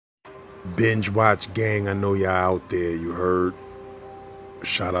Binge watch gang, I know y'all out there, you heard.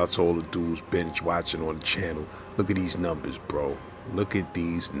 Shout out to all the dudes binge watching on the channel. Look at these numbers, bro. Look at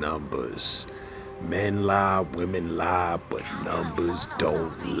these numbers. Men lie, women lie, but numbers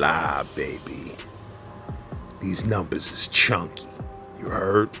don't lie, baby. These numbers is chunky, you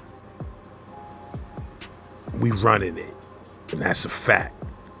heard? We running it, and that's a fact.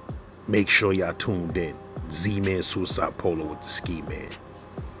 Make sure y'all tuned in. Z-Man Suicide Polo with the Ski Man.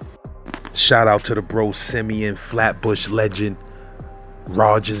 Shout out to the bro Simeon, Flatbush legend,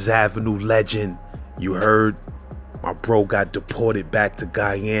 Rogers Avenue legend. You heard? My bro got deported back to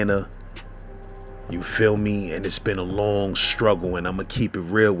Guyana. You feel me? And it's been a long struggle, and I'ma keep it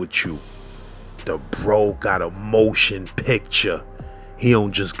real with you. The bro got a motion picture. He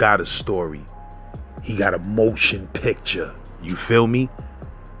don't just got a story. He got a motion picture. You feel me?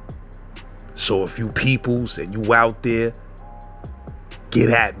 So if you peoples and you out there, get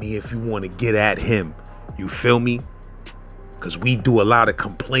at me if you want to get at him. You feel me? Because we do a lot of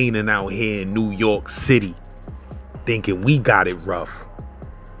complaining out here in New York City, thinking we got it rough.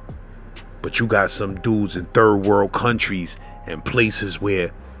 But you got some dudes in third world countries and places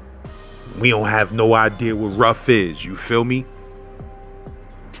where we don't have no idea what rough is. You feel me?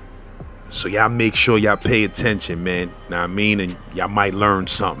 So y'all make sure y'all pay attention, man. Know what I mean? And y'all might learn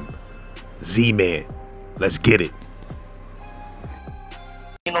something. Z-Man, let's get it.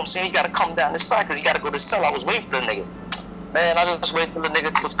 You know what I'm saying? He gotta come down this side because he gotta go to the cell. I was waiting for the nigga. Man, I just waited till the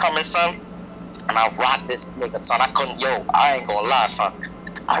nigga was coming, son. And I rocked this nigga, son. I ain't gonna lie, son.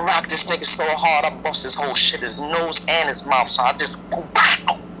 I rocked this nigga so hard, I bust his whole shit, his nose and his mouth, so I just go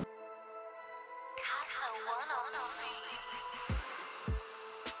pow.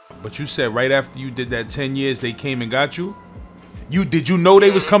 But you said right after you did that 10 years, they came and got you? Did you know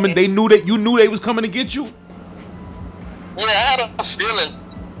they was coming? They knew that you knew they was coming to get you? Yeah, I had a feeling.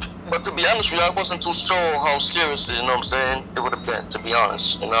 But to be honest with you, I wasn't too sure how serious, you know what I'm saying, it would have been, to be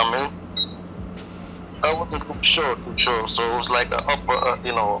honest, you know what I mean? I wasn't too sure. So it was like a upper,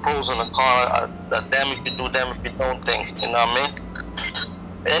 you know, pros in the car, a damn if you do, damn if you don't thing, you know what I mean?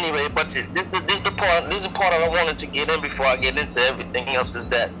 Anyway, but this is the part that I wanted to get in before I get into everything else, is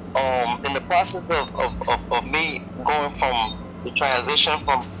that in the process of me going from the transition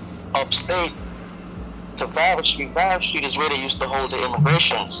from upstate to Flatbush Street is where they used to hold the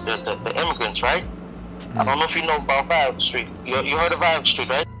immigrants, right? I don't know if you know about Flatbush Street. You heard of Flatbush Street,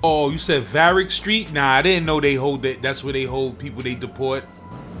 right? Oh, you said Varick Street? Nah, I didn't know they hold that. That's where they hold people they deport.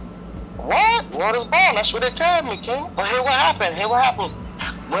 What? What is wrong? That's where they carried me, King. But here what happened.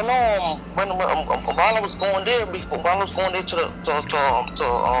 When while I was going there, to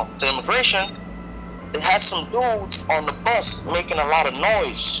immigration, they had some dudes on the bus making a lot of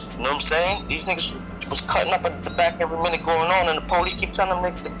noise. You know what I'm saying? These niggas was cutting up at the back every minute going on, and the police keep telling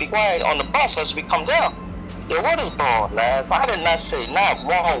them to be quiet on the bus as we come down. Yo, what is going on, lad? I did not say not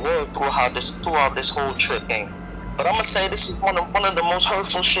one word throughout this whole trip, King. But I'm gonna say this is one of the most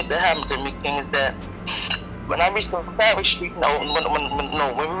hurtful shit that happened to me, King, is that when I reached the Varick Street,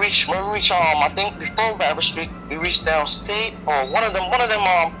 when we reached I think before Varick Street, we reached downstate or one of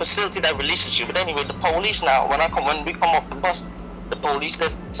them facility that releases you. But anyway, the police now, when we come off the bus, the police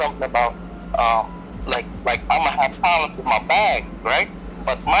says something about like I'm gonna have problems with my bag, right?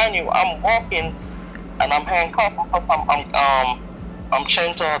 But mind you, I'm walking and I'm handcuffed. I'm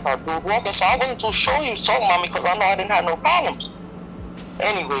chained to a dude walking, so I wasn't too sure he was talking about me because I know I didn't have no problems.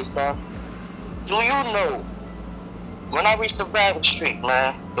 Anyway, son, do you know? When I reached the Flatbush Street,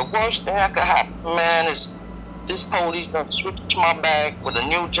 man, the worst thing that could happen, man, is this police gonna switch my bag with a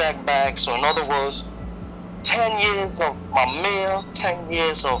new jack bag. So in other words, 10 years of my mail, 10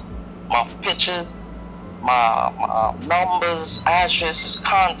 years of my pictures, my numbers, addresses,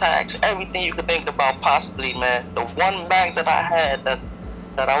 contacts, everything you could think about possibly, man. The one bag that I had that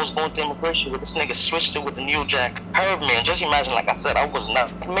I was going to immigration with, this nigga switched it with the new jack. Heard me, and just imagine, like I said, I was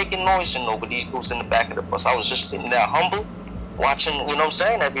not making noise and nobody who's in the back of the bus. I was just sitting there humble, watching, you know what I'm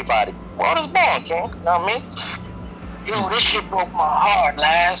saying, everybody. What is born, King? You know what I mean? Yo, this shit broke my heart,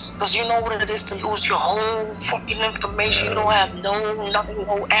 lads. Because you know what it is to lose your whole fucking information. You don't have nothing,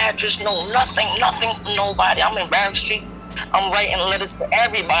 no address, nothing, nobody. I'm in Varick Street. I'm writing letters to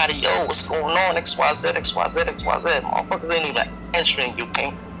everybody. Yo, what's going on? XYZ. Motherfuckers ain't even answering you,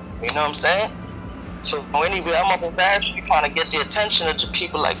 King. You know what I'm saying? So anyway, I'm up in Varick Street trying to get the attention of the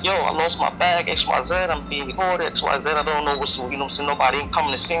people like, yo, I lost my bag, XYZ. I'm being recorded, XYZ. I don't know what's, you know what I'm saying? Nobody ain't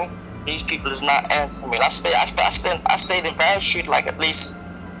coming to see me. These people is not answering me. I stayed in Varick Street like at least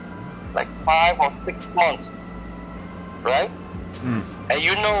like 5 or 6 months, right? And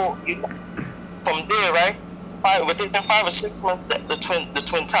you know, from there, right? within 5 or 6 months, the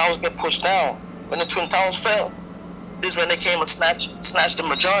twin towers get pushed down. When the twin towers fell, this is when they came and snatched the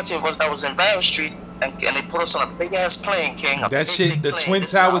majority of us that was in Barrow Street, and they put us on a big ass plane, King. That shit, the Twin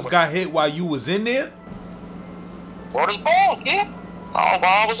Towers got hit while you was in there? What is born, King? While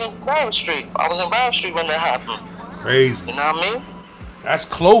I was in Barrow Street. I was in Barrow Street when that happened. Crazy. You know what I mean? That's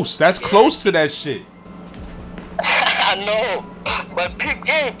close. That's close to that shit. I know. But people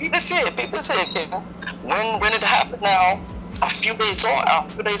this here, King. When it happened now, a few days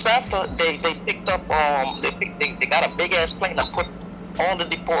after, they picked up they got a big ass plane and put all the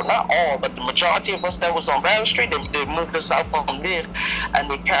deport, not all, but the majority of us that was on Barrow Street, they moved us out from there, and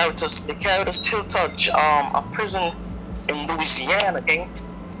they carried us till touch a prison in Louisiana, okay?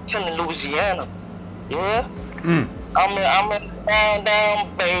 Till in Louisiana, yeah. I'm in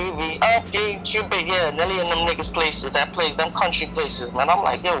down, baby, up in Cuba, yeah, Nelly and them niggas places, them country places, man. I'm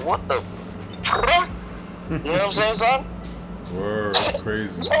like, yo, what the fuck? You know what I'm saying, son? Word, that's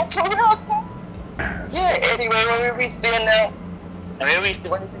crazy. Yeah, anyway, when we reached there now, when we reached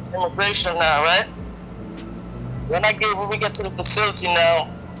immigration now, right? When we get to the facility now,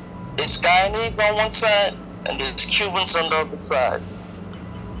 it's Guyanese on one side and there's Cubans on the other side.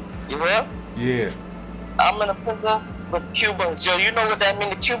 You hear? Yeah. I'm in a prison with Cubans. Yo, you know what that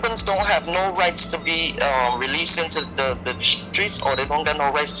means? The Cubans don't have no rights to be released into the streets, or they don't get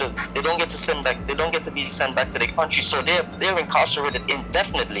no rights to. They don't get to send back. They don't get to be sent back to their country. So they're incarcerated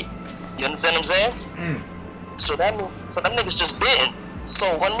indefinitely. You understand what I'm saying? So them niggas just bitten. So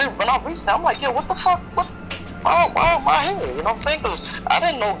when I reached out, I'm like, yo, what the fuck? Why am I here? You know what I'm saying? Because I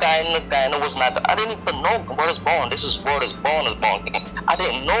didn't know Guyana was not. I didn't even know where it's born. This is where it's born. I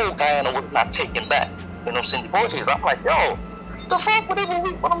didn't know Guyana was not taken back. You know what I'm saying? Deported. I'm like, yo, the fuck? What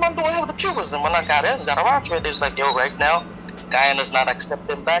am I doing here with the Cubans? And when I got around to it, they was like, yo, right now, Guyana's not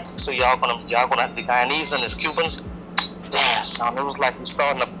accepting back, so y'all gonna have the Guyanese and the Cubans. Damn, son, it was like we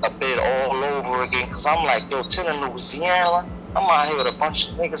starting a bit all over again. Cause I'm like, yo, chilling in Louisiana. I'm out here with a bunch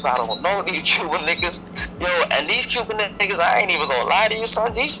of niggas I don't know, these Cuban niggas. Yo, and these Cuban niggas, I ain't even gonna lie to you,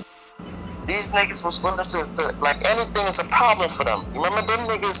 son. These niggas was willing to like, anything is a problem for them. You remember them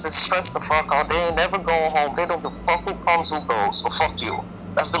niggas is stressed the fuck out. They ain't never going home. They don't give a fuck who comes, who goes. So fuck you.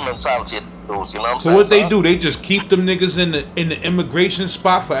 That's the mentality of those, you know what I'm saying? So what they do? They just keep them niggas in the immigration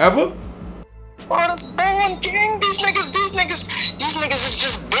spot forever? Oh, that's born, King. These niggas is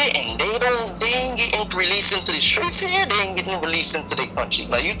just bitten. They ain't getting released into the streets here. They ain't getting released into their country.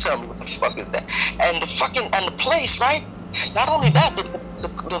 Now you tell me what the fuck is that? And the place, right? Not only that,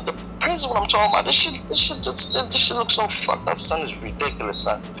 the prison. What I'm talking about, this shit looks so fucked up, son. It's ridiculous,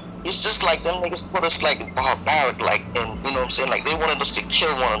 son. It's just like them niggas put us like barbaric, like, and you know what I'm saying, like they wanted us to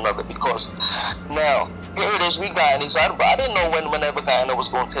kill one another. Because now here it is, we Guyanese. I didn't know whenever Guyana was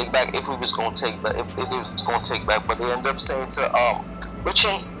going to take back, if we was going to take back, if it was going to take back, but they ended up saying to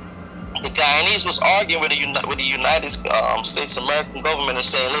Richard, the Guyanese was arguing with the United States American government and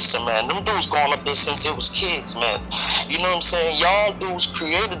saying, listen, man, them dudes going up there since they was kids, man. You know what I'm saying? Y'all dudes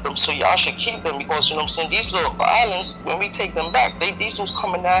created them, so y'all should keep them, because, you know what I'm saying, these little islands, when we take them back, these dudes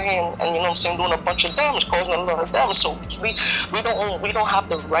coming down here and, you know what I'm saying, doing a bunch of damage, causing a lot of damage. So we don't have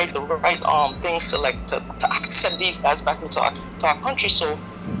the right things to accept these guys back into our country. So,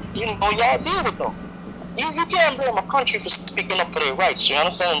 you know, y'all deal with them. You can't blame a country for speaking up for their rights. You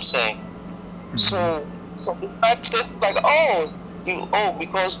understand what I'm saying? So the United States like,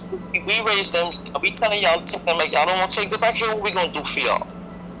 because we raised them, we telling y'all to take them back. Y'all don't want to take them back here. What we gonna do for y'all?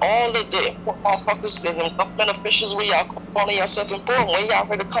 All the day, motherfuckers and government officials, where y'all calling yourself important. When y'all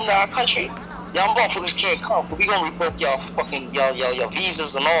ready to come to our country, y'all motherfuckers can't come. But we gonna revoke y'all fucking y'all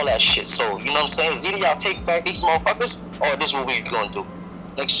visas and all that shit. So you know what I'm saying? It's either y'all take back these motherfuckers, or this is what we gonna do.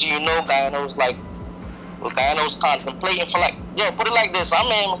 Next thing you know, Guyana was contemplating for like, yo, put it like this. I'm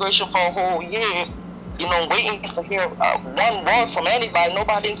in immigration for a whole year, you know, waiting to hear one word from anybody.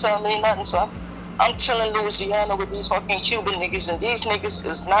 Nobody didn't tell me nothing, so I'm chilling Louisiana with these fucking Cuban niggas, and these niggas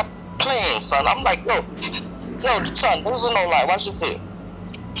is not playing, son. I'm like, yo, son, those are no lie. Watch this here.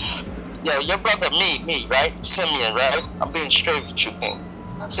 Yo, your brother, me, right? Simeon, right? I'm being straight with you, King.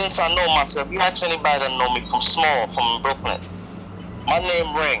 Since I know myself, you ask anybody that know me from Brooklyn, my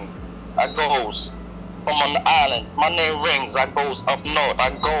name ring. I goes. From on the island, my name rings. I goes up north. I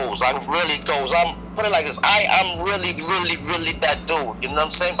really goes. I'm put it like this. I'm really that dude. You know what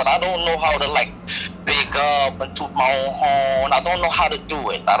I'm saying? But I don't know how to like big up and toot my own horn. I don't know how to do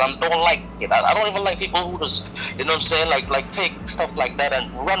it. I don't like it. I don't even like people who just, you know what I'm saying, like take stuff like that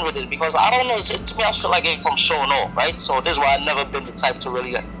and run with it, because I don't know. It's to me, I feel like I'm showing off, right? So this is why I've never been the type to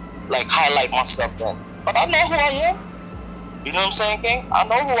really like highlight myself then. But I know who I am. You know what I'm saying, King? I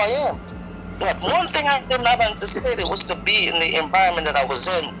know who I am. But one thing I did not anticipate it was to be in the environment that I was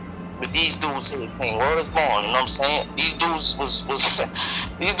in with these dudes here. Word is born, you know what I'm saying? These dudes was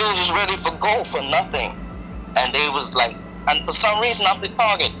these dudes was ready for gold for nothing, and they was like, and for some reason I'm the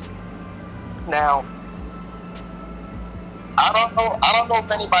target. Now, I don't know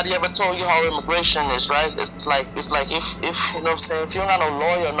if anybody ever told you how immigration is, right? It's like if you know what I'm saying, if you're not a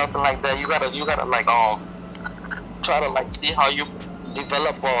lawyer or nothing like that, you gotta like try to like see how you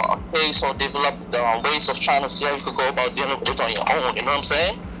develop a case or develop the ways of trying to see how you could go about dealing with it on your own. You know what I'm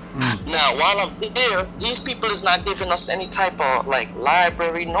saying? Now, while I'm here, these people is not giving us any type of like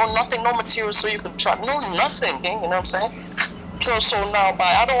library, nothing, no material, so you can try, nothing. You know what I'm saying? So now,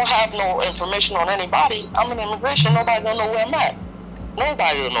 I don't have no information on anybody. I'm in immigration. Nobody don't know where I'm at.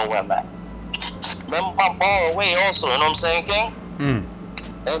 Nobody don't know where I'm at. Remember, I'm far away also. You know what I'm saying, King?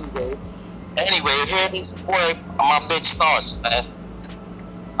 Anyway, here this where my bit starts, man.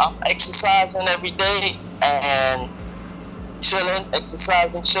 I'm exercising every day and chilling next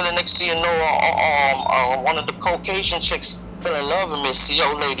to, you know, one of the Caucasian chicks fell in love with me,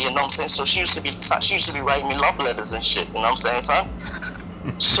 CO lady, you know what I'm saying? So she used to be writing me love letters and shit, you know what I'm saying, son?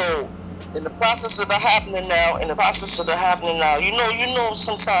 So in the process of that happening now, you know,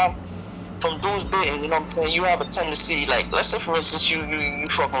 sometimes from dudes being, you know what I'm saying, you have a tendency, like, let's say for instance you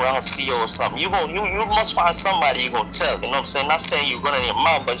fucking around with CO or something, you must find somebody you're gonna tell, you know what I'm saying? Not saying you're gonna in your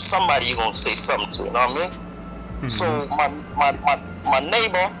mouth, but somebody you're gonna say something to, you know what I mean? So my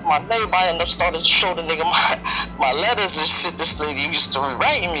neighbor, I ended up starting to show the nigga my letters and shit. This lady used to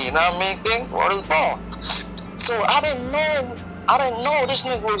write me, you know what I mean? What is wrong? So I didn't know this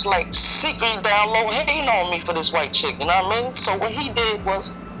nigga was like secretly down low hating on me for this white chick, you know what I mean? So what he did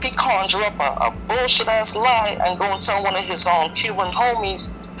was he conjured up a bullshit ass lie and go and tell one of his Cuban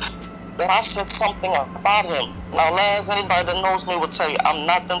homies that I said something about him. Now, lads, anybody that knows me will tell you I'm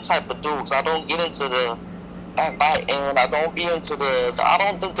not them type of dudes. I don't get into the backbiting. I don't be into the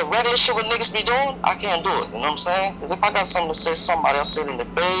regular shit what niggas be doing. I can't do it. You know what I'm saying? Because if I got something to say to somebody, I say it in the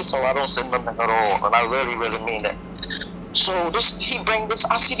face, or I don't say nothing at all. And I really, really mean that. So he bring this.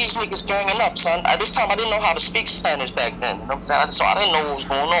 I see these niggas ganging up, son. At this time, I didn't know how to speak Spanish back then. You know what I'm saying? So I didn't know what was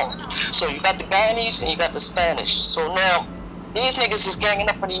going on. So you got the Guyanese and you got the Spanish. So now these niggas is ganging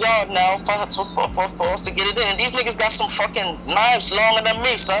up in the yard now for us to get it in. These niggas got some fucking knives longer than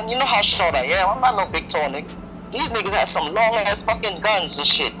me, son. You know how short I am. I'm not no big tall nigga. These niggas had some long ass fucking guns and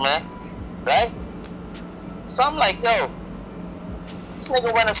shit, man. Right? So I'm like, yo, this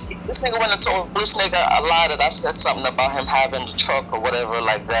nigga went and told this nigga a lie that I said something about him having the truck or whatever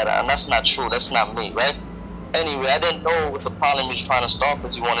like that, and that's not true. That's not me, right? Anyway, I didn't know what the problem he was trying to start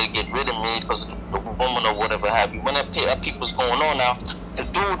because he wanted to get rid of me because of the woman or whatever have you. When that people's going on now, the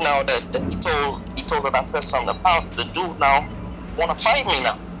dude now that he told that I said something about, the dude now want to fight me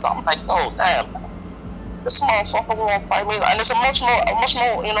now. So I'm like, oh damn, this motherfucker want to fight me, and it's a much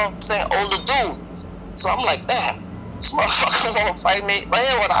more, you know what I'm saying, older dude. So I'm like, damn, this motherfucker want to fight me. But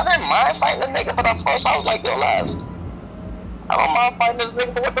yeah, what, I didn't mind fighting the nigga, but at first I was like, yo, last. I don't mind fighting this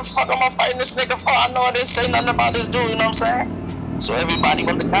nigga, but what the fuck am I fighting this nigga for? I know I didn't say nothing about this dude, you know what I'm saying? So everybody,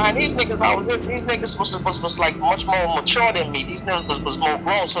 but the guy, these niggas was like much more mature than me. These niggas was more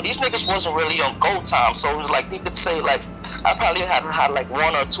grown, so these niggas wasn't really on go time. So it was like, you could say like, I probably had like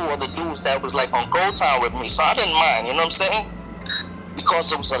one or two other dudes that was like on go time with me, so I didn't mind, you know what I'm saying? Because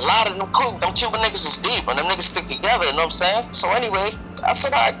there was a lot of them Cuban niggas is deep, and them niggas stick together, you know what I'm saying? So anyway, I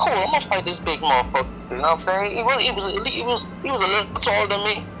said, alright, cool, I'm gonna fight this big motherfucker, you know what I'm saying? He was a little taller than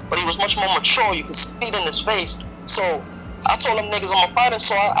me, but he was much more mature, you could see it in his face. So I told them niggas I'm gonna fight him,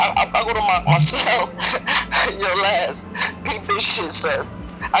 so I go to my cell, yo last, keep this shit, son.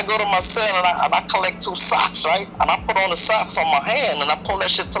 I go to my cell and I collect 2 socks, right? And I put on the socks on my hand and I pull that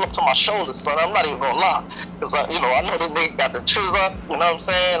shit till up to my shoulders, son. I'm not even gonna lie. Because, I know this nigga got the triz up, you know what I'm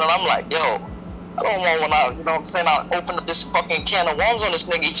saying? And I'm like, yo, I don't want when you know what I'm saying, I open up this fucking can of worms on this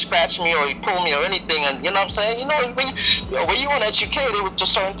nigga, he scratch me or he pull me or anything, and you know what I'm saying? You know, when you uneducated with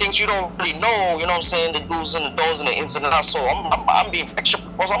just certain things you don't really know, you know what I'm saying, the do's and the don'ts and the ins and the outs, so I'm being extra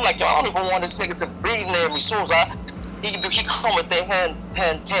proposed. I'm like, yo, I don't even want this nigga to breathe near me. So as he come with their hand,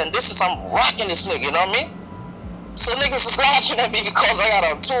 I'm rocking this nigga, you know what I mean? So niggas is laughing at me because I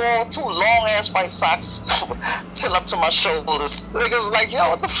got two long ass white socks till up to my shoulders. Niggas is like, yo,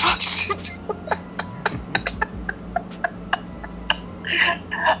 what the fuck is you doing?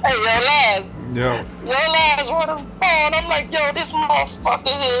 Hey, yo, Laz. Yo, Laz, what the phone? I'm like, yo, this motherfucker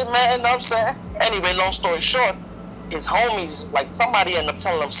here, man, you know what I'm saying? Anyway, long story short, his homies, like, somebody ended up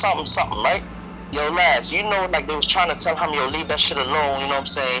telling him something, right? Yo, Laz, you know, like, they was trying to tell him, yo, leave that shit alone, you know what I'm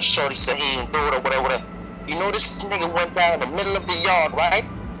saying? Shorty said he didn't do it or whatever. You know, this nigga went down in the middle of the yard, right?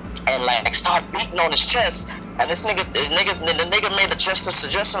 and like start beating on his chest. And the nigga made a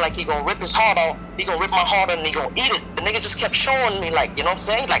suggestion like he gonna rip his heart out. He gonna rip my heart out and he gonna eat it. The nigga just kept showing me like, you know what I'm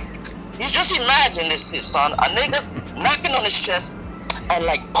saying? Like, you just imagine this shit, son. A nigga knocking on his chest and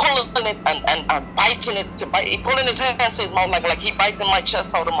like pulling it and biting it to bite. He pulling his hand to his mouth like he biting my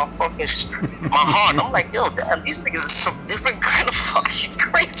chest out of my fucking my heart. I'm like, yo, damn, these niggas is some different kind of fucking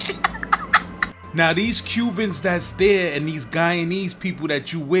crazy. Now these Cubans that's there and these Guyanese people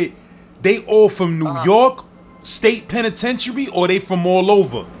that you with, they all from New York State Penitentiary, or they from all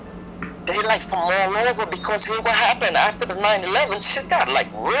over? They like from all over, because here what happened after the 9/11 shit got like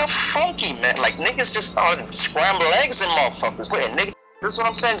real funky, man. Like niggas just started scramble eggs and motherfuckers. Wait, nigga, this is what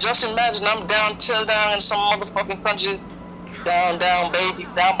I'm saying. Just imagine I'm down in some motherfucking country, down baby,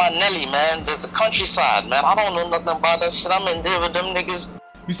 down by Nelly, man, the countryside, man. I don't know nothing about that shit. I'm in there with them niggas.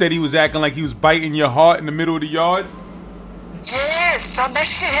 You said he was acting like he was biting your heart in the middle of the yard? Yes, son, that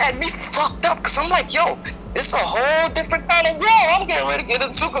shit had me fucked up, cause I'm like, yo, it's a whole different kind of world I'm getting ready to get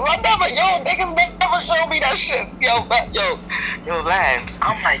into, cause niggas never showed me that shit. Yo, Lance,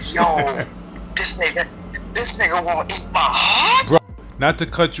 I'm like, yo, this nigga wanna eat my heart? Bro, not to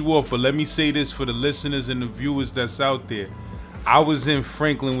cut you off, but let me say this for the listeners and the viewers that's out there. I was in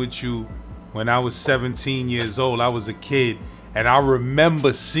Franklin with you when I was 17 years old. I was a kid, and I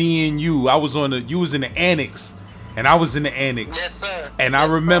remember seeing you. You was in the annex. And I was in the annex. Yes, sir. And I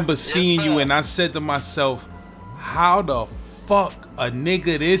remember seeing you, and I said to myself, how the fuck a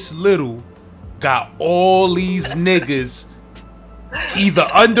nigga this little got all these niggas either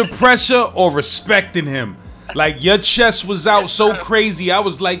under pressure or respecting him? Like, your chest was out so crazy. I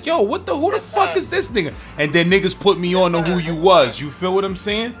was like, yo, who the fuck is this nigga? And then niggas put me on to who you was. You feel what I'm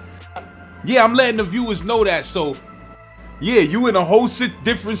saying? Yeah, I'm letting the viewers know that. So, yeah, you in a whole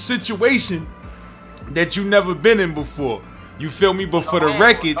different situation that you never been in before. You feel me? But for the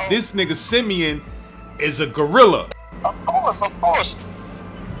record, this nigga Simeon is a gorilla. Of course.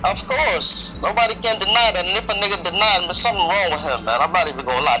 Nobody can deny that. And if a nigga denies, there's something wrong with him, man. I'm not even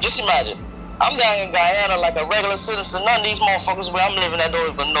gonna lie. Just imagine, I'm down in Guyana like a regular citizen. None of these motherfuckers where I'm living at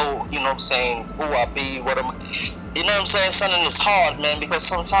don't even know, you know what I'm saying, who I be, what am I. You know what I'm saying? Something is hard, man, because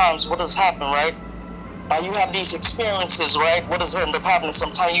sometimes what has happened, right? You have these experiences, right? What does end up happening?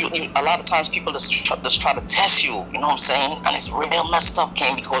 Sometimes a lot of times people just try to test you, you know what I'm saying? And it's real messed up,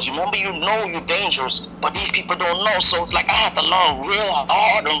 King, because remember, you know you're dangerous, but these people don't know. So, like, I had to learn real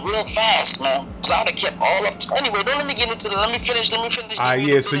hard and real fast, man. So I had to keep all up. Anyway, don't let me get into the. Let me finish.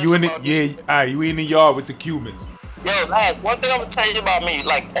 Yeah. So you in the you in the yard with the Cubans. Yo, lads, one thing I'm gonna tell you about me,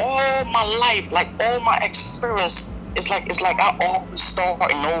 like all my life, like all my experience. It's like I always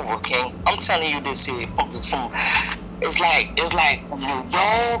starting over, King. I'm telling you this here. It's like from New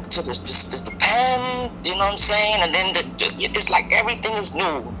York to this the pen, you know what I'm saying? And then it's like everything is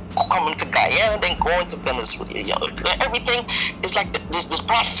new. Coming to Guyana, then going to Venezuela. Everything is like this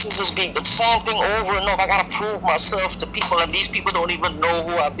process is the same thing over and over. I gotta prove myself to people, and these people don't even know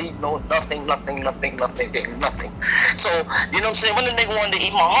who I be. Know nothing. So you know what I'm saying? When the nigga wanted to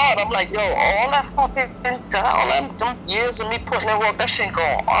eat my heart, I'm like, yo, all them years of me putting in work, that shit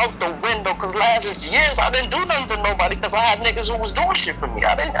gone out the window. Cause last years I didn't do nothing to nobody, cause I had niggas who was doing shit for me.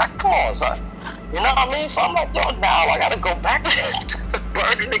 Come on, son. You know what I mean? So I'm like, yo, now I gotta go back to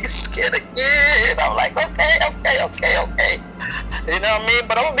burn the nigga's skin again. I'm like, okay. You know what I mean?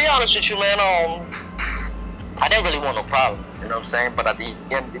 But I'm gonna be honest with you, man. I didn't really want no problem. You know what I'm saying? But at the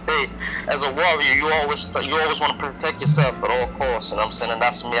end of the day, as a warrior, you always want to protect yourself at all costs. You know what I'm saying? And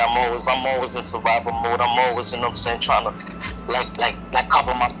that's me. I'm always in survival mode. I'm always, you know what I'm saying, trying to like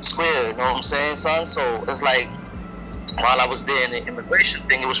cover my square. You know what I'm saying, son? So it's like, while I was there in the immigration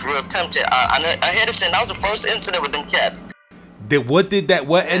thing, it was real tempting. I hear this saying that was the first incident with them cats. What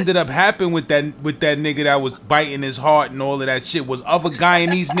ended up happening with that nigga that was biting his heart and all of that shit? Was other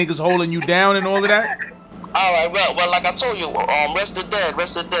Guyanese niggas holding you down and all of that? All right, well, like I told you, rest the dead, you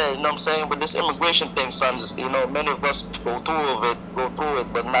know what I'm saying? With this immigration thing, son, you know, many of us go through it,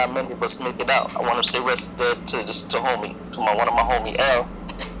 but not many of us make it out. I want to say rest the dead to one of my homie, L.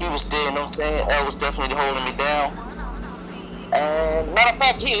 He was there, you know what I'm saying? L was definitely holding me down. Matter of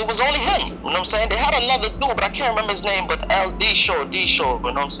fact, it was only him, you know what I'm saying? They had another dude, but I can't remember his name, but D Shore, you know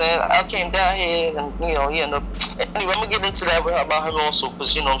what I'm saying? I came down here and, you know, he ended up, anyway, I'm gonna get into that about him also,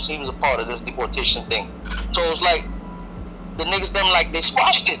 because, you know what I'm saying, he was a part of this deportation thing. So it was like, the niggas, them, like, they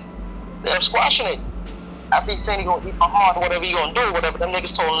squashed it. They're squashing it. After he said he gonna eat my heart, whatever he gonna do, whatever, them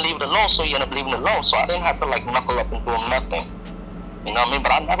niggas told him to leave it alone, so he ended up leaving it alone, so I didn't have to, like, knuckle up and do him nothing. You know what I mean?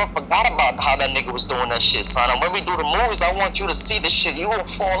 But I never forgot about how that nigga was doing that shit, son. And when we do the movies, I want you to see this shit. You won't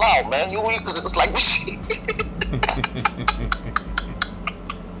fall out, man. Because it's like this shit.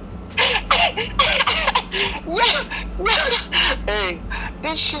 Hey,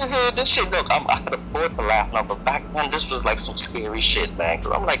 this shit, look, I could afford to laugh now, but back then, this was like some scary shit, man.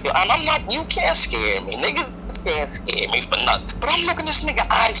 Cause I'm like, yo, and I'm not, you can't scare me. Niggas can't scare me for nothing. But I'm looking at this nigga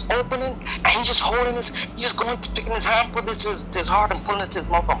eyes opening, and he just holding his, he just going to picking his hand, putting his heart and pulling it to his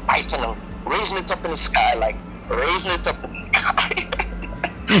mouth and biting him, raising it up in the sky, like, raising it up in the sky.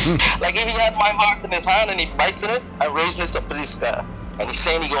 Like if he had my heart in his hand and he biting it, I'm raising it up in the sky. And he's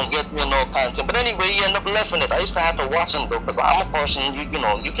saying he gonna get me and all kinds of. But anyway, he ended up left in it. I used to have to watch him though, because I'm a person, you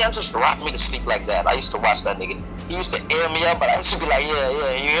know, you can't just rock me to sleep like that. I used to watch that nigga. He used to air me up, but I used to be like, yeah,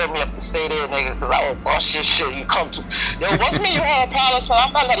 you air me up to stay there, nigga, because I will bust your shit. You come to, yo, once me you have a palace, man,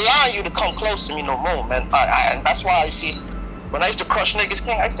 I'm not allowing you to come close to me no more, man. And that's why you see, when I used to crush niggas,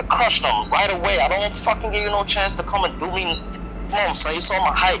 King, I used to crush them right away. I don't fucking give you no chance to come and do me. Come on, son, you saw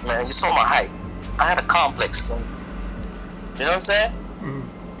my height, man. You saw my height. I had a complex, King. You know what I'm saying?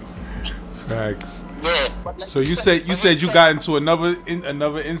 Facts. Yeah. So you said you got into another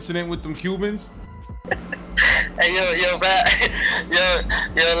incident with them Cubans? Hey, yo, man.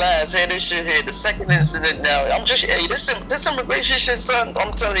 yo, lads, hey, this shit here. The second incident now. I'm just, hey, this immigration shit, son,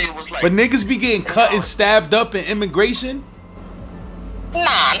 I'm telling you, it was like. But niggas be getting cut and stabbed up in immigration?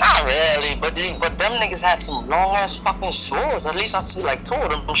 Nah, not really. But them niggas had some long ass fucking swords. At least I see like two of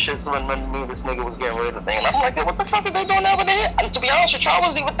them shits when me this nigga was getting rid of the thing. And I'm like, yo, what the fuck are they doing over there? And to be honest with you, I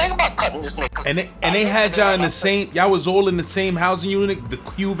wasn't even thinking about cutting this nigga. And they had y'all in the same. Y'all was all in the same housing unit. The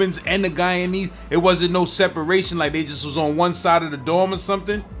Cubans and the Guyanese. It wasn't no separation. Like they just was on one side of the dorm or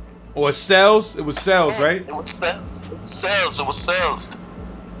something, or cells. It was cells, right? It was cells. It was cells.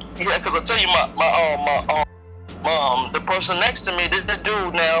 Yeah, because I tell you, the person next to me, this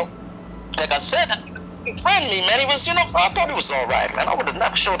dude now, like I said, he friendly, man. He was, you know, so I thought he was alright, man. I would have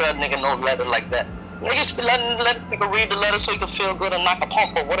never showed that nigga no letter like that. Niggas be let this nigga read the letter so he can feel good and knock a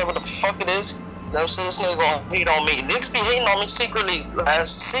pump or whatever the fuck it is. You know what I'm saying? This nigga gonna hate on me. Niggas be hating on me secretly, man.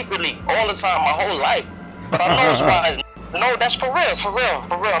 Secretly, all the time, my whole life. But I know it's wise. No, that's for real. I'm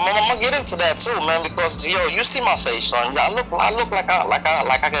gonna get into that too, man, because yo, you see my face, son. I look like I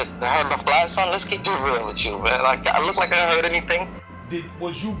got heard of fly, son. Let's keep it real with you, man. Like I look like I heard anything.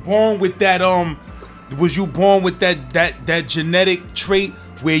 Was you born with that that genetic trait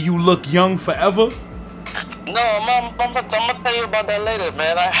where you look young forever? No, I'm gonna tell you about that later,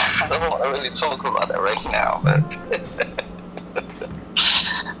 man. I don't want to really talk about that right now, man.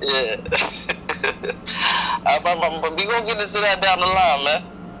 Yeah. We gonna get into that down the line, man.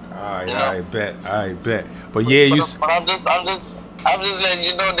 I bet. But yeah, but I'm just letting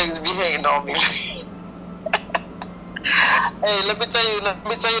you know niggas be hating on me. Hey, let me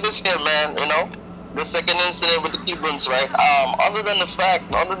tell you this here, man. You know, the second incident with the Cubans, right? Other than the fact,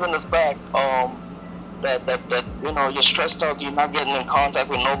 that you know you're stressed out, you're not getting in contact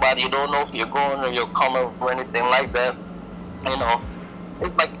with nobody, you don't know if you're going or you're coming or anything like that. You know.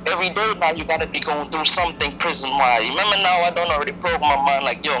 It's like every day now you gotta be going through something prison-wise. Remember now I don't already program my mind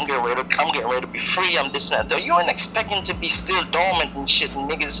like, yo, I'm getting ready to be free, I'm this and that. You ain't expecting to be still dormant and shit and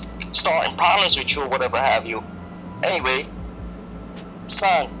niggas starting problems with you or whatever have you. Anyway,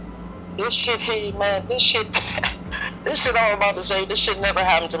 son, this shit here, man, this shit I'm about to say, this shit never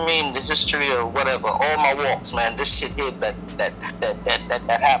happened to me in the history or whatever, all my walks, man. This shit here that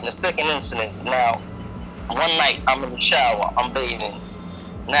happened, the second incident. Now, one night I'm in the shower, I'm bathing.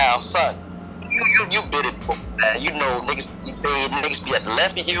 Now, son, you bit it, man. You know, niggas be at the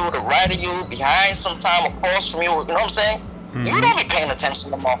left of you, the right of you, behind sometime, across from you. You know what I'm saying? Mm-hmm. You don't be paying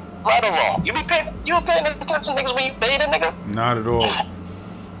attention to them, right or wrong. You paying attention, niggas, when you bathing, nigga? Not at all.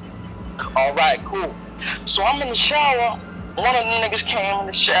 All right, cool. So I'm in the shower. One of the niggas came in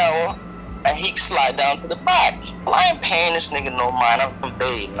the shower, and he slide down to the back. Well, I ain't paying this nigga no mind. I'm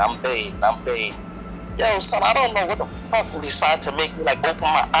bathing. Yo, son, I don't know what the fuck decided to make me like open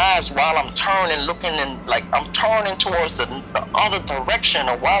my eyes while I'm turning, looking and like I'm turning towards the other direction,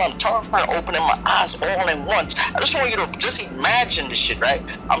 or while I'm turning, opening my eyes all in once. I just want you to just imagine this shit, right?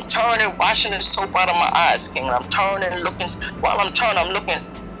 I'm turning, washing the soap out of my eyes, King. I'm turning, looking. While I'm turning, I'm looking.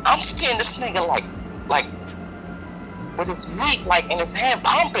 I'm seeing this nigga like with his meat like in his hand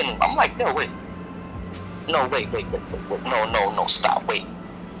pumping. I'm like, yo, wait. No, wait. No, stop, wait.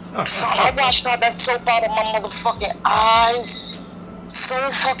 Son, I washed out that soap out of my motherfucking eyes so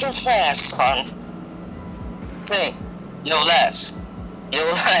fucking fast, son. Say, yo, lass.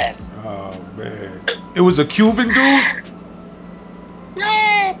 Oh, man. It was a Cuban dude?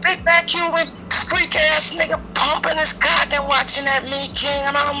 Yo, big back Cuban freak ass nigga pumping his cock and watching that meat, King.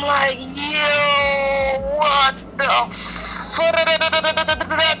 And I'm like, yo, what the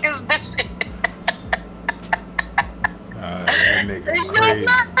fuck is this? That nigga crazy.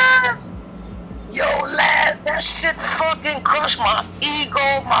 Yo, last, that shit fucking crushed my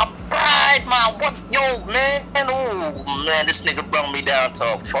ego, my pride, my what? Yo, man, oh man, this nigga brought me down to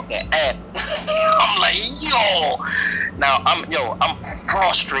a fucking ant. I'm like, yo. Now I'm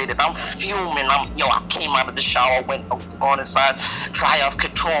frustrated. I'm fuming. I came out of the shower, went gone inside, try off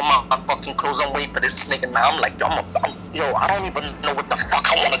control my fucking clothes. I'm waiting for this nigga. Now I'm like, I don't even know what the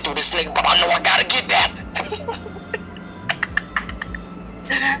fuck I want to do this nigga, but I know I gotta get that.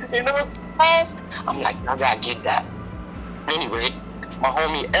 You know what I'm saying? I'm like, I gotta get that. Anyway, my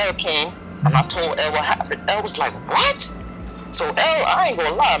homie L came, and I told L what happened. L was like, what? So L, I ain't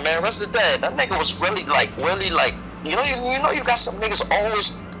gonna lie, man, rest of the day, that nigga was really like, you know you got some niggas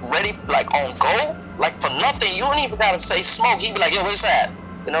always ready, like on go, like for nothing. You don't even gotta say smoke. He be like, yo, where's that?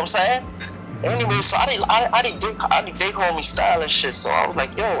 You know what I'm saying? Anyway, so I did dig homie style and shit. So I was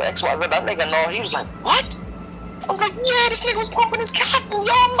like, yo, XYZ, that nigga know. He was like, what? I was like, yeah, this nigga was pumping his cap, yo.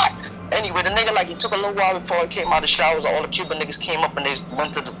 I'm like, anyway, the nigga, like, he took a little while before he came out of the showers. All the Cuban niggas came up and they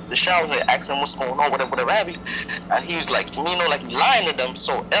went to the showers. They asked him what's going on, whatever have you. And he was like, you know, like, he lying to them.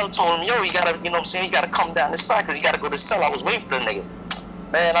 So L told him, yo, you gotta, you know what I'm saying, you gotta come down this side because you gotta go to the cell. I was waiting for the nigga.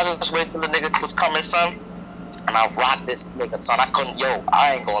 Man, I just waited till the nigga was coming, son. And I rocked this nigga, son. I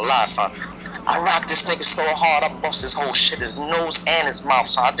ain't gonna lie, son. I rocked this nigga so hard, I bust his whole shit, his nose and his mouth.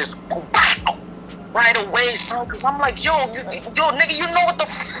 So I just, right away, son, because I'm like, yo, nigga, you know what the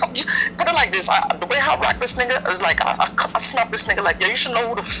fuck? Put it like this, the way I rock this nigga is like, I snap this nigga like, yo, you should know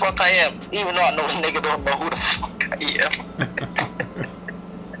who the fuck I am, even though I know the nigga don't know who the fuck I am.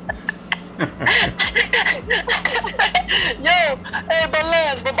 Yo, hey, but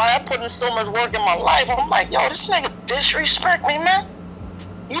last, but I put in so much work in my life, I'm like, yo, this nigga disrespect me, man.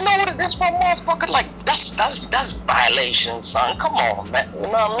 You know what it is for a motherfucker? Like, that's violation, son. Come on, man. You know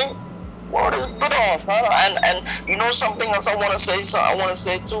what I mean? Word is good on, son. And you know something else I want to say, son? I want to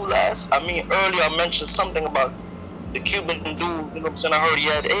say too, last. I mean, earlier I mentioned something about the Cuban dude, you know what I'm saying? I heard he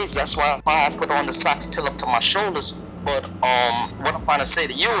had AIDS. That's why I put on the socks till up to my shoulders. But what I'm trying to say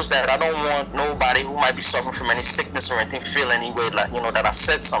to you is that I don't want nobody who might be suffering from any sickness or anything feel any way like, you know, that I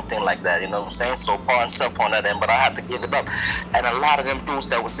said something like that, you know what I'm saying? So far and self on that end, but I had to give it up. And a lot of them dudes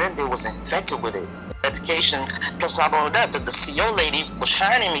that was in there was infected with it. Education, plus not only that, the CO lady was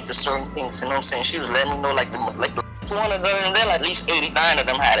shining me to certain things, you know what I'm saying? She was letting me know like 200 of them in there, at least 89 of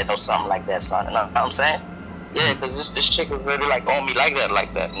them had it or something like that, son, you know what I'm saying? Yeah, because this chick was really like on me like that,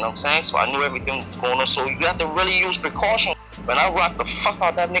 you know what I'm saying? So I knew everything was going on. So you have to really use precaution. When I rocked the fuck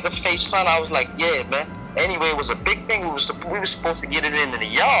out that nigga face, son, I was like, yeah, man. Anyway, it was a big thing. We were supposed to get it in the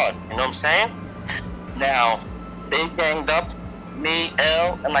yard, you know what I'm saying? Now, they ganged up, me,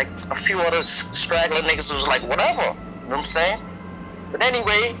 L, and like a few other straggler niggas was like, whatever, you know what I'm saying? But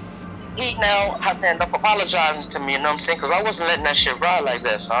anyway, he now had to end up apologizing to me, you know what I'm saying? Because I wasn't letting that shit ride like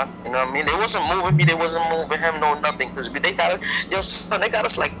that, son. You know what I mean? They wasn't moving me, they wasn't moving him, no nothing. Because they got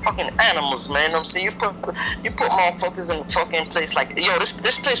us like fucking animals, man. You know what I'm saying? You put motherfuckers in the fucking place like, yo,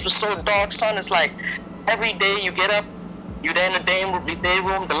 this place was so dark, son. It's like every day you get up, you're there in the day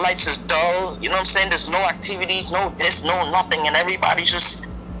room, the lights is dull, you know what I'm saying? There's no activities, no this, no nothing, and everybody's just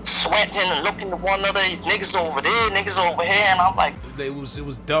sweating and looking at one another. Niggas over there, niggas over here, and I'm like, it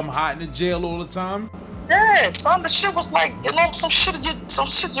was dumb hot in the jail all the time. Yeah, son, the shit was like, you know, some shit you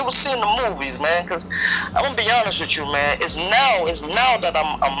would see in the movies, man. Cause I'm gonna be honest with you, man. It's now that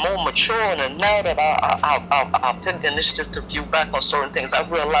I'm more mature, and now that I've taken the initiative to view back on certain things,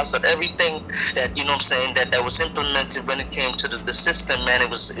 I've realized that everything that, you know what I'm saying, that was implemented when it came to the system, man, it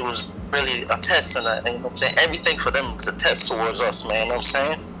was really a test, and you know what I'm saying, everything for them is a test towards us, man. You know what I'm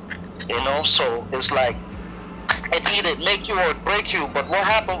saying? You know, so it's like, it either make you or break you. But what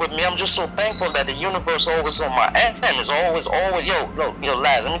happened with me, I'm just so thankful that the universe always on my end. Is always, yo,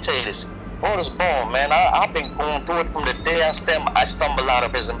 lads, let me tell you this. All this born, man. I've been going through it from the day I stumbled out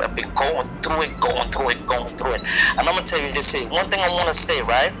of prison. I've been going through it. And I'm gonna tell you this. One thing I want to say,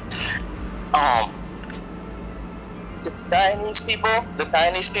 right? The Guyanese people,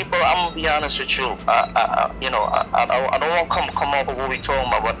 I'm gonna be honest with you. I don't want to come up with what we talking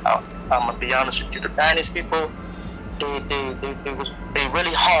about, but I'm gonna be honest with you. The Guyanese people, they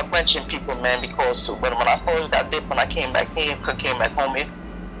really hard-wrenching people, man. Because when I first got dipped, when I came back home here,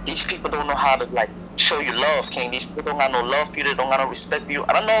 these people don't know how to like show you love, King. These people don't got no love for you. They don't got no respect for you.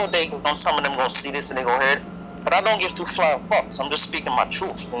 I don't know some of them gonna see this and they gonna hear it, but I don't give two flying fucks. I'm just speaking my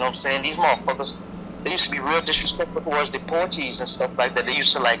truth. You know what I'm saying? These motherfuckers, they used to be real disrespectful towards deportees and stuff like that. They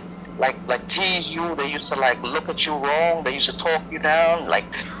used to like like tease you. They used to like look at you wrong. They used to talk you down. Like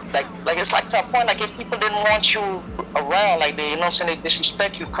it's like to a point, like if people didn't want you around, like they, you know what I'm saying, they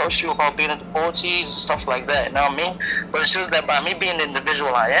disrespect you, curse you about being a deportees and stuff like that, you know what I mean? But it's just that by me being the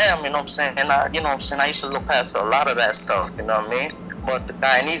individual I am, you know what I'm saying, and you know what I'm saying, I used to look past a lot of that stuff, you know what I mean? But the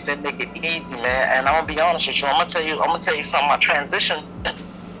Guyanese didn't make it easy, man. And I'm gonna be honest with you, I'm gonna tell you something. My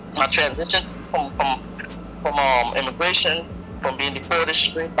transition from immigration, from being deported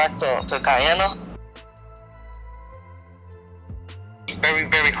straight back to Guyana, very,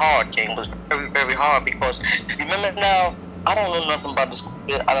 very hard, King. It was very, very hard because remember now, I don't know nothing about this.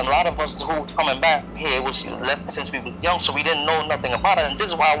 And a lot of us who coming back here was left since we were young, so we didn't know nothing about it. And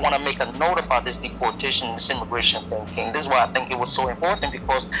this is why I want to make a note about this deportation, this immigration thing, King. This is why I think it was so important,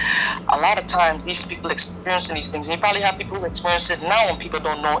 because a lot of times these people experiencing these things, and you probably have people who experience it now and people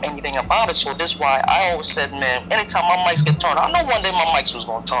don't know anything about it. So this is why I always said, man, anytime my mics get turned on, I know one day my mics was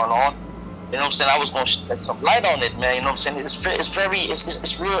going to turn on. You know what I'm saying? I was going to shed some light on it, man. You know what I'm saying? It's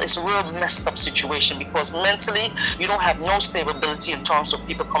a real messed up situation, because mentally you don't have no stability in terms of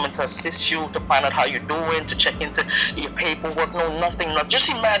people coming to assist you, to find out how you're doing, to check into your paperwork, nothing. Just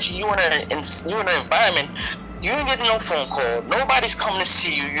imagine you in an environment. You ain't getting no phone call. Nobody's coming to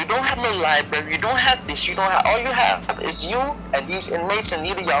see you. You don't have no library. You don't have this. You don't have. All you have is you and these inmates, and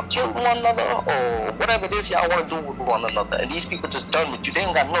either y'all kill one another or whatever it is y'all want to do with one another. And these people just done with you. They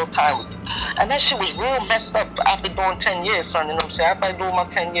ain't got no time with you. And that shit was real messed up after doing 10 years, son. You know what I'm saying? After I do my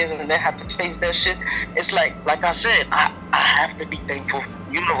 10 years and then have to face that shit, it's like I said, I have to be thankful for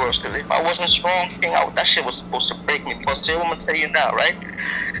the universe, because if I wasn't strong, that shit was supposed to break me. Plus, I'm gonna tell you now, right?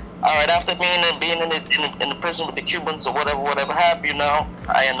 All right, after being in the prison with the Cubans or whatever have you, now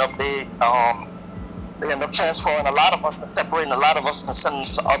I end up they end up transferring a lot of us, separating a lot of us, and sending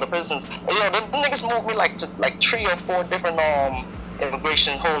us to other prisons. And, you know, the niggas moved me like to 3 or 4 different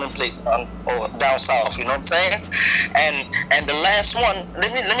immigration holding places or down south. You know what I'm saying? And the last one,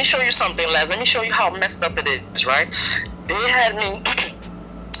 let me show you something, lad. Let me show you how messed up it is. Right? They had me.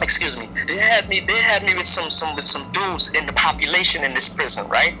 Excuse me. They had me with some dudes in the population in this prison,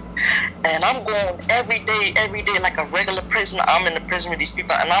 right? And I'm going every day like a regular prisoner. I'm in the prison with these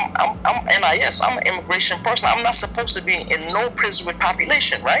people, and I'm NIS. I'm an immigration person. I'm not supposed to be in no prison with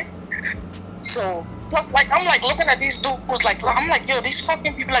population, right? So plus, like, I'm like looking at these dudes, like, I'm like, yo, these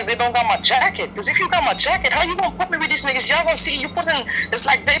fucking people, like, they don't got my jacket. Because if you got my jacket, how you gonna put me with these niggas? Y'all gonna see you putting. It's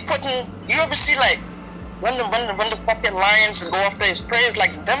like they putting. You ever see like. When the fucking lions go after his prey,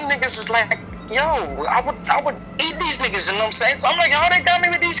 like them niggas is like, yo, I would eat these niggas, you know what I'm saying? So I'm like, how they got me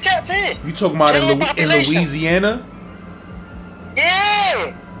with these cats here? You talking about in Louisiana?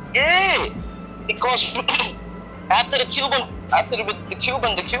 Yeah. Because after the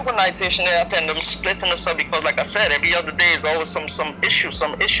Cubanization, they end up splitting us up, because like I said, every other day is always some issue,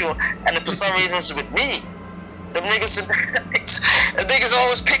 and for some reason it's with me. The niggas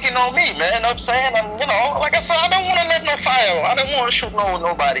always picking on me, man. You know what I'm saying? And, you know, like I said, I don't want to let no fire. I didn't want to shoot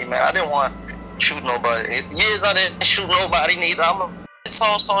nobody, man. I didn't want to shoot nobody. It's years I didn't shoot nobody neither.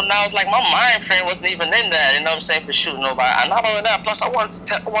 So now it's like my mind frame wasn't even in that, you know what I'm saying, for shooting nobody. And not only that, plus I wanted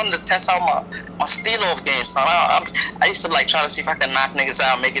to test out my steal-off game, so I used to like try to see if I could knock niggas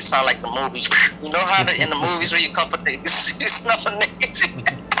out, make it sound like the movies. You know how in the movies where you come for niggas, you snuff a niggas.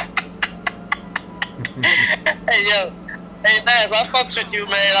 Hey, yo. Hey, Naz, I fucks with you,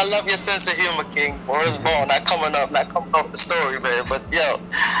 man. I love your sense of humor, King. Where's born? Not coming up the story, man. But, yo,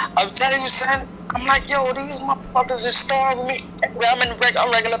 I'm telling you, son, I'm like, yo, these motherfuckers is starving me. I'm in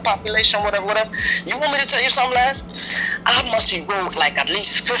regular population, whatever. You want me to tell you something, Laz? I must be wrote like at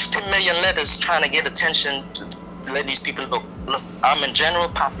least 50 million letters trying to get attention to let these people look. Look, I'm in general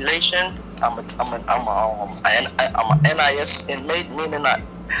population. I'm a NIS inmate, meaning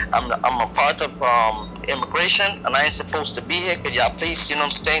I'm a part of immigration, and I ain't supposed to be here. Could y'all please, you know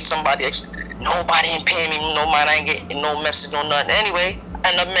what I'm saying, nobody ain't paying me no mind, I ain't getting no message, no nothing. Anyway,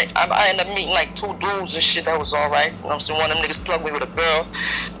 I ended up meeting like 2 dudes and shit. That was alright. You know what I'm saying? One of them niggas plugged me with a girl.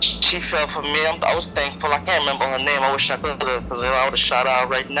 She fell for me. I was thankful. I can't remember her name. I wish I could, because I would have shot her out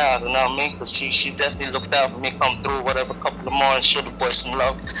right now. You know what I mean? Because she definitely looked out for me, come through, whatever, couple of mornings, show the boy some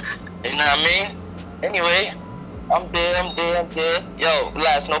love. You know what I mean? Anyway, I'm there. Yo,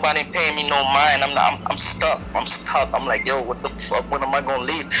 Laz, nobody paying me no mind. I'm stuck. I'm like, yo, what the fuck? When am I gonna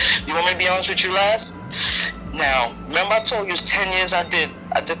leave? You want me to be honest with you, Laz? Now, remember I told you it's 10 years I did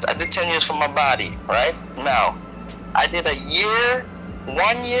 10 years for my body, right? Now, I did 1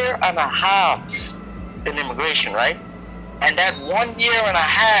 year and a half in immigration, right? And that 1 year and a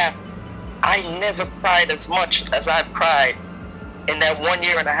half, I never cried as much as I cried in that 1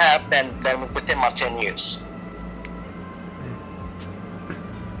 year and a half than within my 10 years.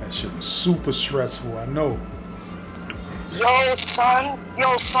 That shit was super stressful. I know. Yo, son,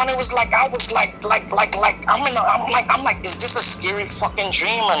 it was like I was like I'm like, is this a scary fucking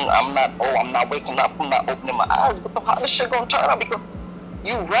dream? And I'm not waking up, I'm not opening my eyes. But how this shit gonna turn out? Because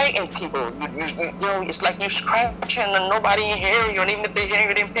you writing people, it's like you scratching and nobody hearing you, and even if they hear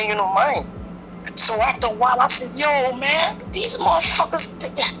you, they ain't paying you no mind. So after a while, I said, yo, man, these motherfuckers,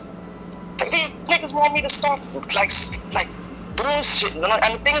 these niggas want me to start like doing shit. And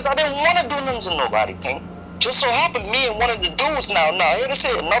the thing is, I didn't want to do nothing to nobody, King. Just so happened, me and one of the dudes now, here to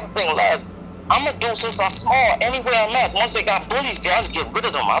say another thing, lads. I'm a dude since I'm small. Anywhere I'm at, once they got bullies, they just get rid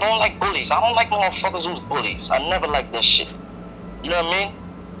of them. I don't like bullies. I don't like motherfuckers who's bullies. I never like this shit. You know what I mean?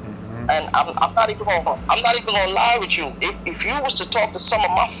 And I'm not even gonna lie with you. If you was to talk to some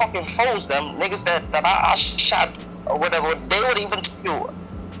of my fucking foes, them niggas that I shot or whatever, they would even tell you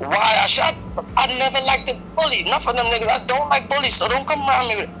why I shot. I never liked the bully. Enough of them niggas. I don't like bullies, so don't come around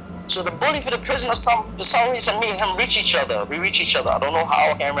me with it. So the bully for the prisoner, for some reason, me and him reach each other. We reach each other. I don't know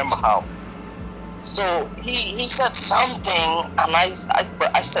how. I can't remember how. So he said something, and I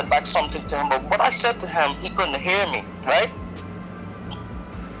said back something to him. But what I said to him, he couldn't hear me, right?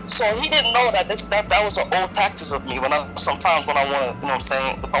 So he didn't know that that was an old tactic of me. Sometimes when I want to, you know what I'm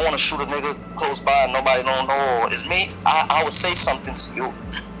saying, if I want to shoot a nigga close by and nobody don't know it's me, I would say something to you,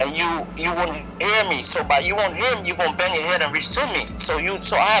 and you wouldn't hear me. So by you won't hear me, you won't bend your head and reach to me. So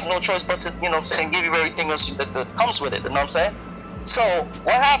I have no choice but to, you know what I'm saying, give you everything else that comes with it. You know what I'm saying? So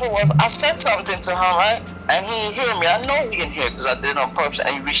what happened was I said something to him, right? And he didn't hear me. I know he didn't hear because I did it on purpose.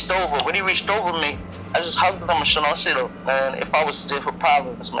 And he reached over. When he reached over me, I just hugged him and shit. I said, man, if I was there for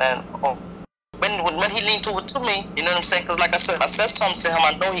problems, man. When he leaned over to me, you know what I'm saying? Because like I said something to him.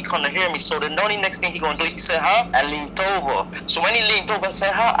 I know he couldn't hear me. So the only next thing he gonna do, he said, huh? And leaned over. So when he leaned over and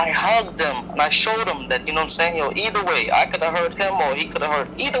said, huh? I hugged him and I showed him that, you know what I'm saying? Yo, either way, I could have hurt him or he could have hurt.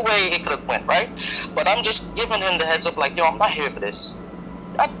 Either way, it could have went, right? But I'm just giving him the heads up, like, yo, I'm not here for this.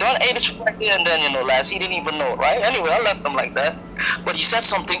 I done ate his right there and then, you know, last he didn't even know, right? Anyway, I left him like that. But he said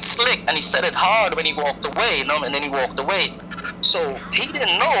something slick and he said it hard when he walked away, you know, and then he walked away. So he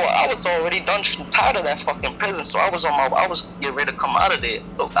didn't know I was already done tired of that fucking prison. So I was getting ready to come out of there.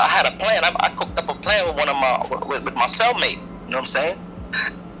 So I had a plan. I cooked up a plan with my cellmate. You know what I'm saying?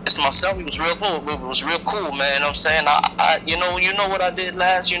 It's myself. He was real cool. It was real cool, man. You know what I'm saying? You know what I did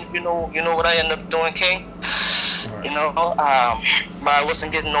last. You know what I ended up doing, King. You know, but I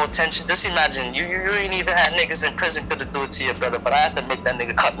wasn't getting no attention. Just imagine, you ain't even had niggas in prison could have do it to your brother, but I had to make that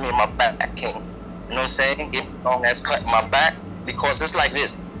nigga cut me in my back, King. You know what I'm saying? Give me a long ass cut in my back, because it's like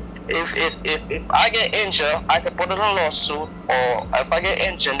this. If I get injured, I can put in a lawsuit, or if I get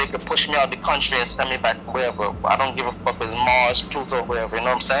injured, they could push me out of the country and send me back wherever. I don't give a fuck if it's Mars, Pluto, wherever, you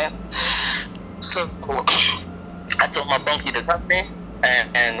know what I'm saying? So I told my bunkie to cut me,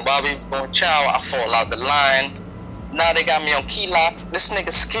 and while we were going chow, I fall out the line. Now they got me on key lock. This nigga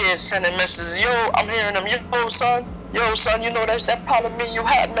scared, sending messages. Yo, I'm hearing them. Yo, son, you know that's that problem me you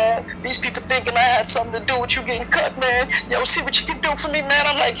had, man. These people thinking I had something to do with you getting cut, man. Yo, see what you can do for me, man.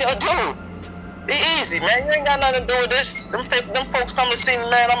 I'm like, yo, dude, be easy, man. You ain't got nothing to do with this. Them folks come to see me,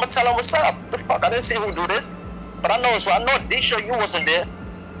 man. I'ma tell them what's up. The fuck, I didn't see who do this, but I know it's what I know. They sure you wasn't there.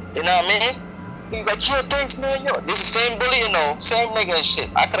 You know what I mean? He like, yeah, thanks, man. Yo, this is the same bully, you know, same nigga and shit.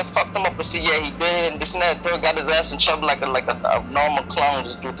 I could have fucked him up and said, yeah, he did, and this and that. Third got his ass in trouble like a normal clown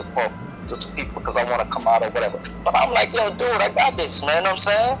just do to people because I want to come out or whatever. But I'm like, yo, dude, I got this, man. You know what I'm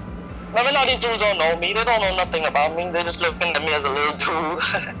saying? Never know these dudes don't know me. They don't know nothing about me. They're just looking at me as a little dude.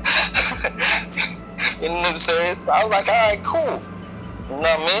 You know what I'm saying? So I was like, all right, cool. You know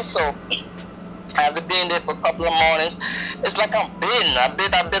what I mean? So after being there for a couple of mornings, it's like I'm bitten. I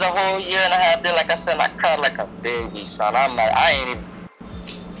bit a whole year and a half there. Like I said, I cried like a baby, son. I'm like, I ain't even,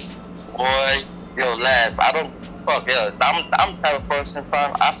 boy, yo, lads, I don't, fuck, yeah. I'm the type of person,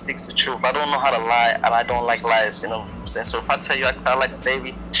 son, I speak the truth. I don't know how to lie, and I don't like lies, you know what I'm saying? So if I tell you I cry like a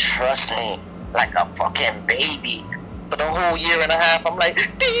baby, trust me, like a fucking baby. For the whole year and a half, I'm like,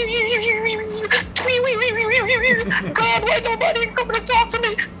 God, why nobody coming to talk to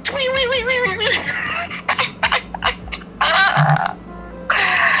me?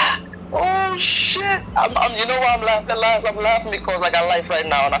 Oh shit! You know why I'm laughing, lads? I'm laughing because I got life right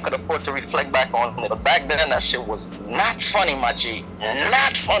now and I could afford to reflect back on it. But back then, that shit was not funny, my G.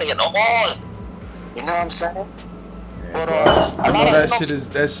 Not funny at all. You know what I'm saying? Yeah, but, I know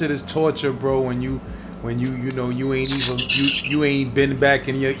that shit is torture, bro. When you know you ain't been back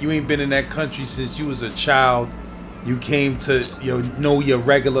in you ain't been in that country since you was a child. You came to know your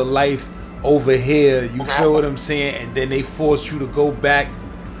regular life over here. You feel what I'm saying? And then they force you to go back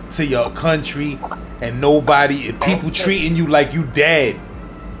to your country and people treating you like you dead.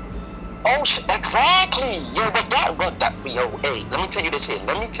 Oh, exactly. Yo, yo, hey, let me tell you this here.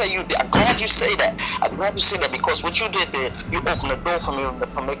 Let me tell you, I'm glad you say that. I'm glad you say that because what you did there, you opened the door for me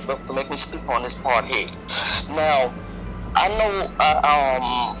to make me speak on this part here. Now, I know,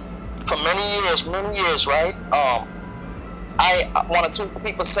 for many years, right? I one or two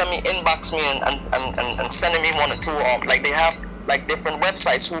people send me, inbox me, and sending me one or two, like they have like different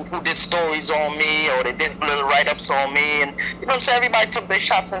websites who did stories on me, or they did little write-ups on me, and you know what I'm saying, everybody took their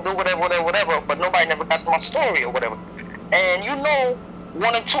shots and do whatever, but nobody never got to my story or whatever. And you know,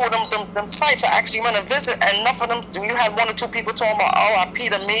 one or two of them sites I actually went to visit, and enough of them, you had one or two people talking about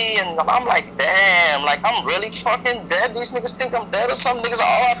RIP to me, and I'm like, damn, like I'm really fucking dead. These niggas think I'm dead, or some niggas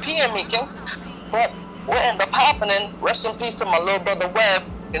are RIPing me, King. But what ended up happening, rest in peace to my little brother Webb,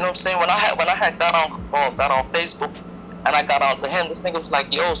 you know what I'm saying, when I had got on Facebook, and I got on to him, this nigga was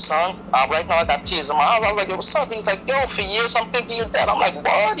like, yo, son, right now I got tears in my eyes. I was like, yo, what's up? He's like, yo, for years I'm thinking you're dead. I'm like,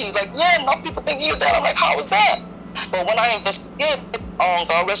 what? He's like, yeah, now people think you're dead. I'm like, how is that? But when I investigated,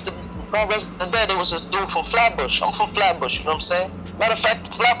 God rest the dead, it was this dude from Flatbush. I'm from Flatbush, you know what I'm saying? Matter of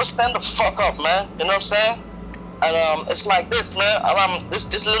fact, Flatbush, stand the fuck up, man. You know what I'm saying? And it's like this, man.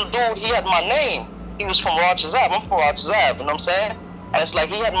 This little dude, he had my name. He was from Rogers Ave. I'm from Rogers Ave, you know what I'm saying? And it's like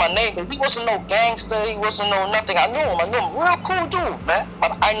he had my name, but he wasn't no gangster. He wasn't no nothing. I knew him. Real cool dude, man.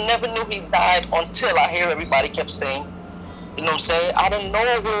 But I never knew he died until I hear everybody kept saying, you know what I'm saying? I didn't know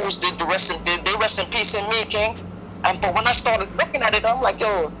who did they rest in peace in me, King. But when I started looking at it, I'm like,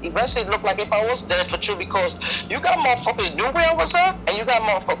 yo, eventually it looked like if I was dead for true, because you got motherfuckers knew where I was at, and you got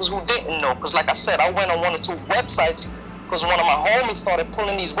motherfuckers who didn't know. Because like I said, I went on one or two websites, because one of my homies started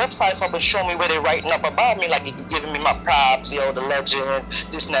pulling these websites up and showing me where they're writing up about me, like he giving me my props, yo, the legend,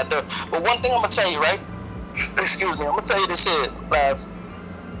 this and that, there. But one thing I'm going to tell you, right? Excuse me, I'm going to tell you this here, guys.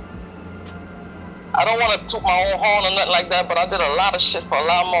 I don't want to toot my own horn or nothing like that, but I did a lot of shit for a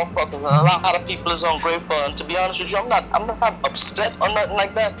lot of motherfuckers, and a lot of people is ungrateful. And to be honest with you, I'm not upset or nothing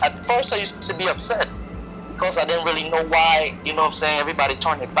like that. At first, I used to be upset because I didn't really know why, you know what I'm saying, everybody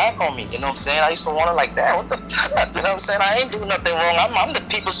turned their back on me, you know what I'm saying? I used to wonder like, damn, what the fuck, you know what I'm saying? I ain't doing nothing wrong. I'm the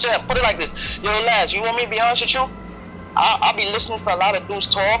people's champ. Put it like this. Yo, lads, you want me to be honest with you? I'll be listening to a lot of dudes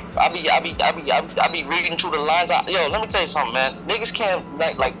talk. I'll be reading through the lines. Yo, let me tell you something, man. Niggas can't,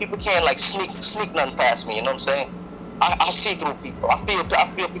 like people can't, like, sneak nothing past me, you know what I'm saying? I see through people. I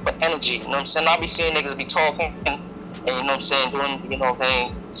feel people energy, you know what I'm saying? I be seeing niggas be talking, and you know what I'm saying, doing, you know,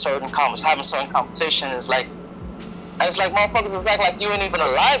 having certain conversations, like, it's like motherfuckers is like you ain't even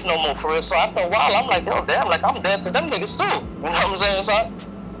alive no more for real. So after a while, I'm like, yo, damn, like I'm dead to them niggas too. You know what I'm saying, son?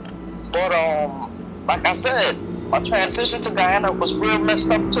 But like I said, my transition to Guyana was real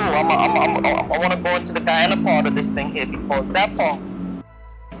messed up too. I want to go into the Guyana part of this thing here, because that part.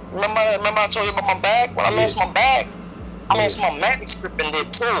 Remember I told you about my bag? When I lost my bag, I lost my manuscript in there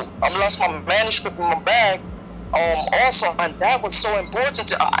too. I lost my manuscript in my bag. Also, and that was so important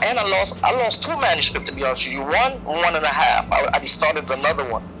to, and I lost two manuscripts, to be honest with you. One and a half. I started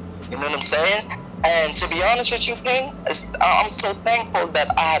another one. You know what I'm saying? And to be honest with you, King, I'm so thankful that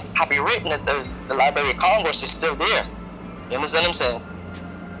I have written that the Library of Congress is still there. You understand what I'm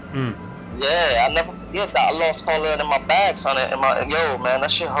saying? Yeah, I never forget that. I lost all that in my bag, son. Yo, man,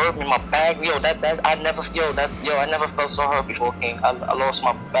 that shit hurt me. My bag, yo, I never felt so hurt before, King. I lost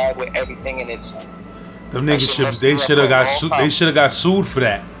my bag with everything in it, son. Them niggas should have got sued for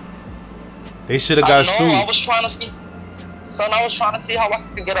that. They should have got sued. I was trying to see, son. I was trying to see how I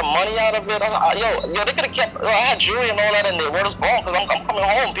could get money out of it. Yo, they could have kept. I had jewelry and all that in there. What is wrong? Because I'm coming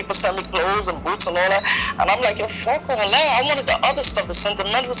home. People send me clothes and boots and all that, and I'm like, yo, fuck all that. I wanted the other stuff, the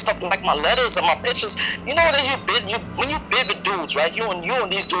sentimental stuff, like my letters and my pictures. You know what it is? When you bid with dudes, right? You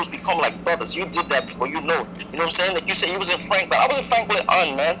and these dudes become like brothers. You did that before, you know. You know what I'm saying? Like you said, you was in Franklin. I was in Franklin,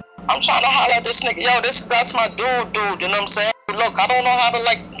 man. I'm trying to highlight this nigga. Yo, that's my dude. You know what I'm saying? Look, I don't know how to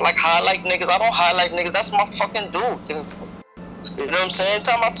like highlight niggas. I don't highlight niggas. That's my fucking dude. You know what I'm saying? Every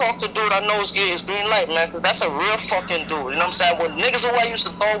time I talk to dude, I know it's green light, man, because that's a real fucking dude. You know what I'm saying? When niggas who I used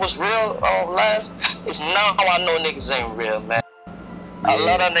to thought was real last, it's now I know niggas ain't real, man. Yeah. I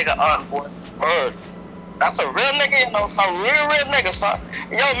love that nigga boy. Word. That's a real nigga, you know, some real nigga, son.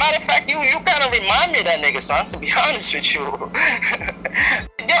 Yo, matter of fact, you kind of remind me of that nigga, son, to be honest with you.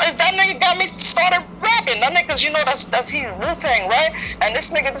 Yo, is that nigga got me started rapping. That nigga's, you know, that's he Wu-Tang, right? And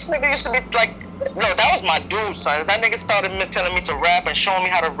this nigga used to be like, no, that was my dude, son. That nigga started telling me to rap and showing me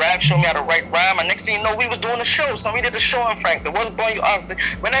how to rap, showing me how to write rhyme. And next thing you know, we was doing a show. So we did the show in Franklin. What boy you honestly,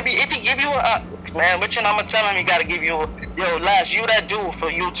 if he give you a man, which I'ma tell him he gotta give you yo, Lash, you that dude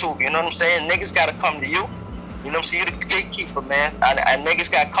for YouTube, you know what I'm saying? Niggas gotta come to you. You know what I'm saying? You the gatekeeper, man. And niggas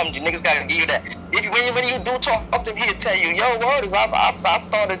gotta come to you. Niggas gotta give you that When you do talk to him, he'll tell you, yo, word is I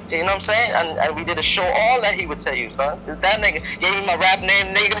started, you know what I'm saying? And we did a show, all that he would tell you, son. Is that nigga gave me my rap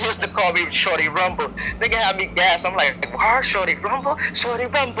name, niggas used to call me Shorty Rumble. Nigga had me gas. I'm like, word, Shorty Rumble? Shorty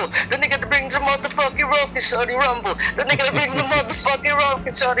Rumble. The nigga that brings the motherfucking rope is Shorty Rumble. The nigga that brings the motherfucking rope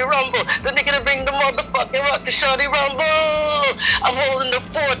is Shorty Rumble. The nigga that brings the motherfucking rope is Shorty Rumble. I'm holding the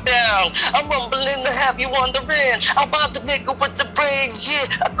fort down. I'm rumbling to have you wondering. I'm about to make it with the braids, yeah.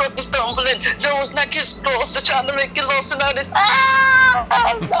 I caught you stumbling. No, it's not kiss close. I'm trying to make it lost and I did.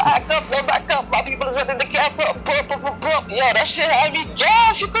 Back up. My people is ready to cap up. Yo, that shit had me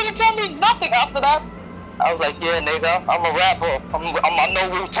gas. You couldn't tell me nothing after that. I was like, yeah, nigga, I'm a rapper. I know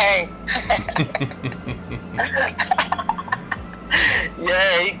Wu-Tang.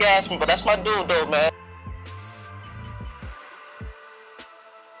 Yeah, he gassed me, but that's my dude, though, man.